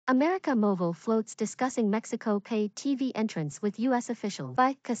America Movil floats discussing Mexico pay TV entrance with U.S. officials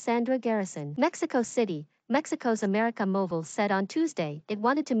by Cassandra Garrison. Mexico City, Mexico's America Movil said on Tuesday it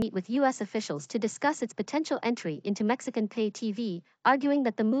wanted to meet with U.S. officials to discuss its potential entry into Mexican pay TV, arguing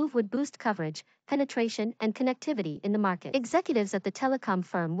that the move would boost coverage, penetration, and connectivity in the market. Executives at the telecom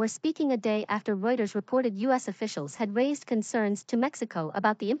firm were speaking a day after Reuters reported U.S. officials had raised concerns to Mexico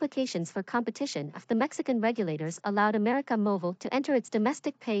about the implications for competition if the Mexican regulators allowed America Movil to enter its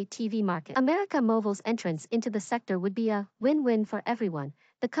domestic pay TV market. America Movil's entrance into the sector would be a win-win for everyone,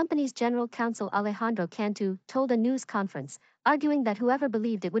 the company's general counsel Alejandro Cantu told a news conference, arguing that whoever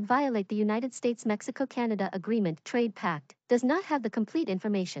believed it would violate the United States-Mexico-Canada Agreement Trade Pact does not have the complete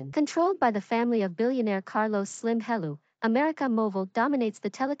information. Controlled by the family of billionaire Carlos Slim Helu, America Movil dominates the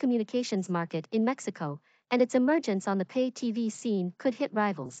telecommunications market in Mexico, and its emergence on the pay TV scene could hit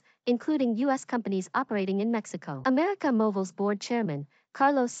rivals, including U.S. companies operating in Mexico. America Movil's board chairman,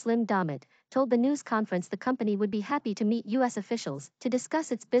 Carlos Slim Domit, told the news conference the company would be happy to meet U.S. officials to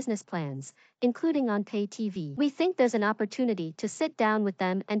discuss its business plans, including on pay TV. "We think there's an opportunity to sit down with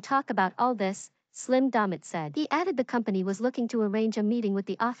them and talk about all this," Slim Domit said. He added the company was looking to arrange a meeting with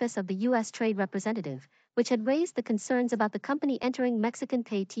the Office of the U.S. Trade Representative, which had raised the concerns about the company entering Mexican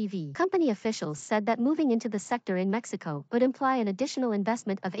pay TV. Company officials said that moving into the sector in Mexico would imply an additional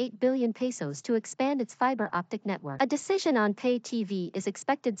investment of 8 billion pesos to expand its fiber optic network. A decision on pay TV is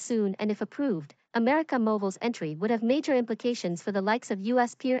expected soon, and if approved, America Movil's entry would have major implications for the likes of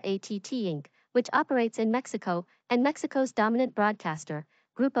U.S. peer ATT Inc., which operates in Mexico, and Mexico's dominant broadcaster,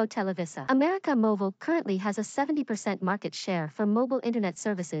 Grupo Televisa. America Movil currently has a 70% market share for mobile internet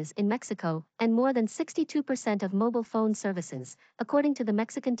services in Mexico and more than 62% of mobile phone services, according to the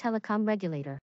Mexican telecom regulator.